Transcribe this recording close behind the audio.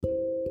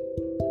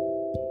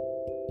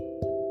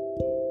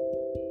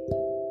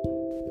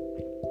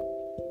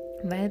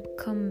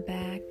Welcome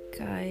back,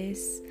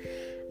 guys.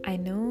 I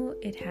know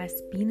it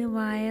has been a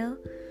while,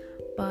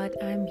 but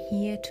I'm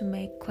here to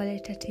make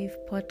qualitative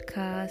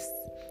podcasts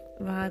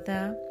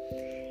rather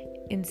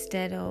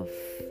instead of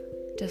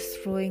just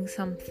throwing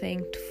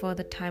something for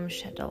the time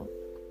schedule.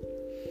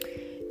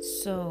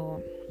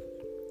 So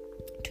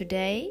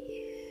today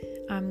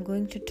I'm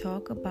going to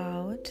talk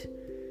about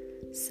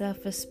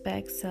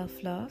self-respect,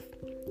 self-love,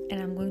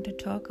 and I'm going to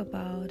talk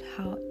about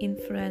how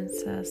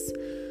influencers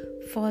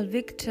fall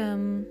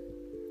victim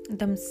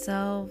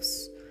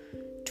themselves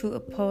to a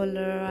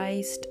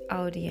polarized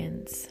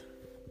audience.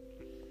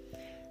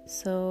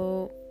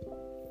 So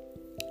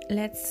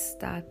let's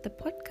start the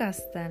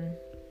podcast then.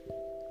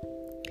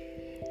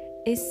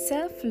 Is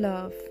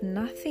self-love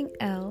nothing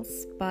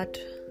else but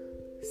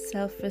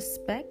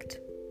self-respect?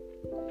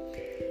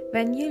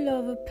 When you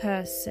love a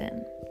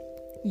person,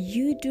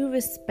 you do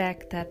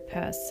respect that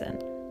person,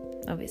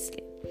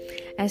 obviously,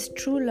 as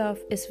true love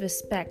is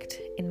respect,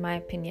 in my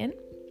opinion.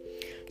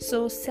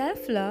 So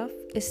self-love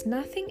is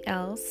nothing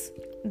else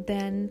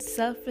than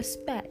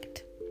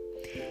self-respect.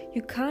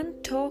 You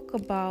can't talk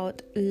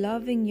about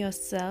loving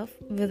yourself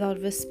without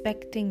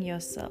respecting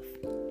yourself.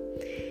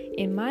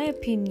 In my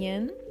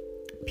opinion,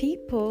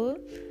 people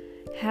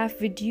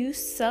have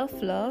reduced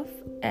self-love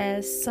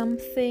as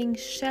something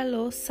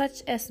shallow,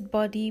 such as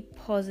body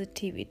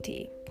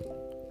positivity.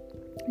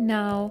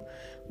 Now,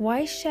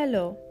 why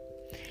shallow?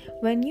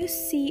 When you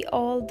see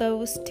all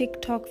those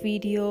TikTok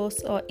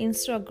videos or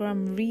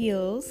Instagram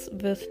reels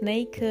with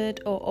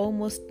naked or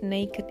almost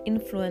naked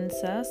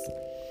influencers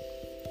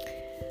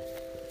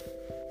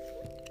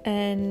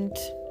and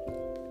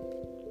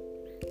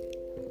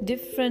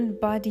different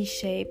body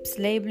shapes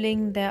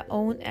labeling their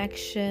own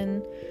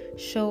action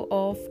show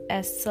off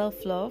as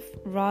self-love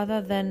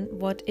rather than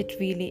what it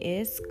really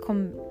is,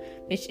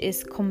 which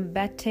is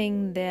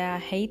combating their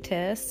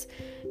haters,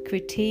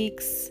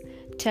 critiques,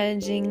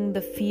 challenging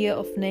the fear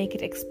of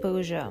naked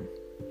exposure.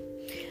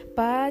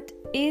 But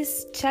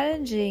is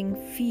challenging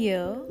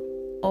fear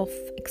of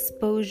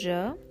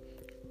exposure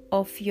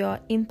of your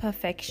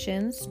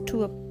imperfections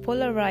to a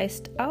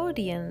polarized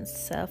audience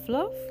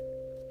self-love?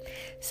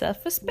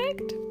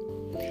 Self-respect?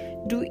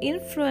 Do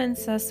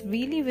influencers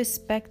really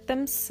respect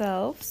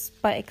themselves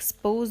by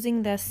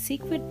exposing their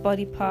secret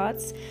body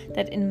parts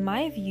that, in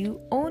my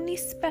view, only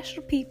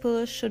special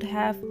people should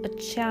have a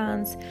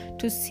chance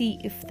to see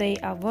if they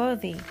are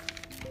worthy?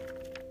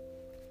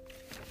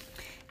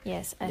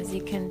 Yes, as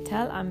you can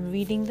tell, I'm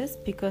reading this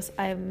because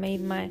I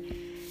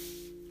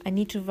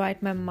need to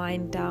write my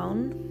mind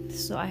down.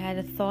 So I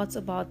had thoughts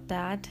about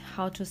that,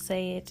 how to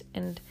say it,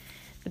 and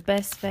the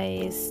best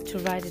way is to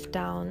write it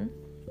down.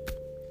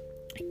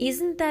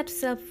 Isn't that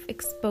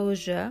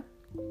self-exposure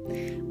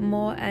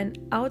more an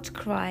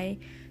outcry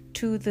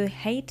to the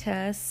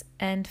haters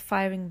and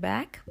firing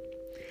back?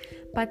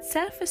 But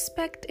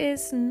self-respect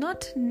is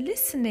not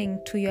listening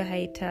to your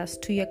haters,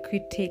 to your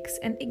critics,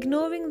 and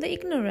ignoring the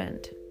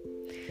ignorant.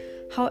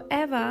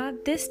 However,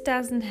 this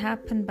doesn't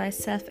happen by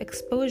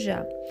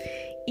self-exposure.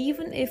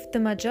 Even if the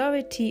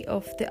majority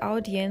of the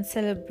audience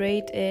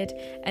celebrate it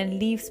and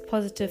leaves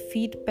positive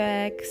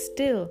feedback,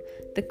 still,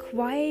 the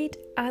quiet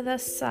other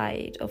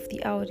side of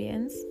the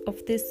audience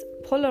of this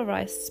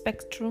polarized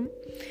spectrum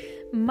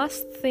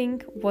must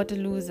think, what a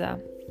loser.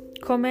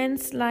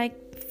 Comments like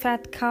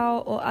fat cow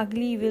or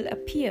ugly will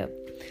appear.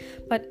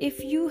 But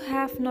if you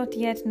have not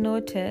yet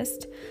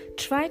noticed,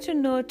 try to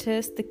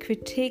notice the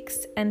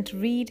critiques and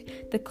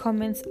read the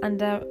comments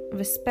under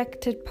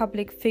respected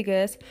public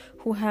figures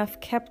who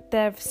have kept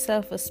their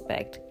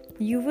self-respect.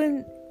 You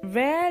will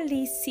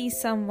rarely see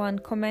someone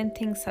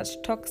commenting such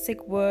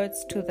toxic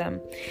words to them.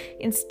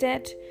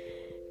 Instead,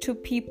 to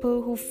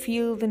people who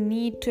feel the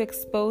need to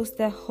expose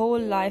their whole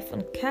life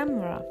on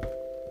camera.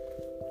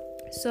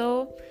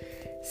 So,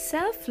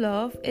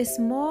 self-love is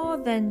more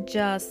than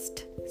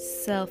just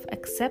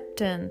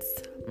self-acceptance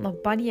or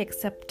body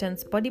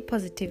acceptance, body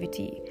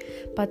positivity,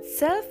 but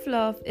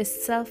self-love is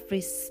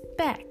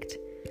self-respect.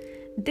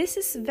 This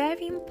is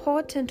very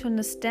important to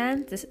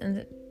understand this,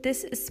 and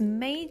this is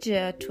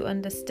major to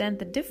understand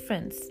the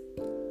difference.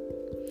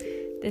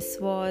 This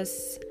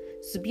was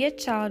Zubia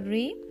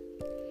Chowdhury.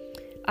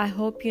 I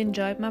hope you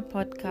enjoyed my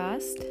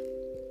podcast,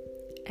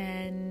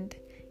 and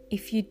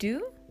if you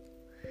do,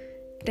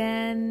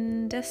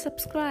 then just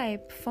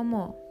subscribe for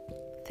more.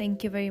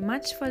 Thank you very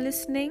much for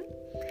listening,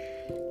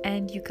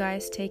 and you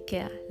guys take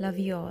care. Love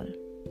you all.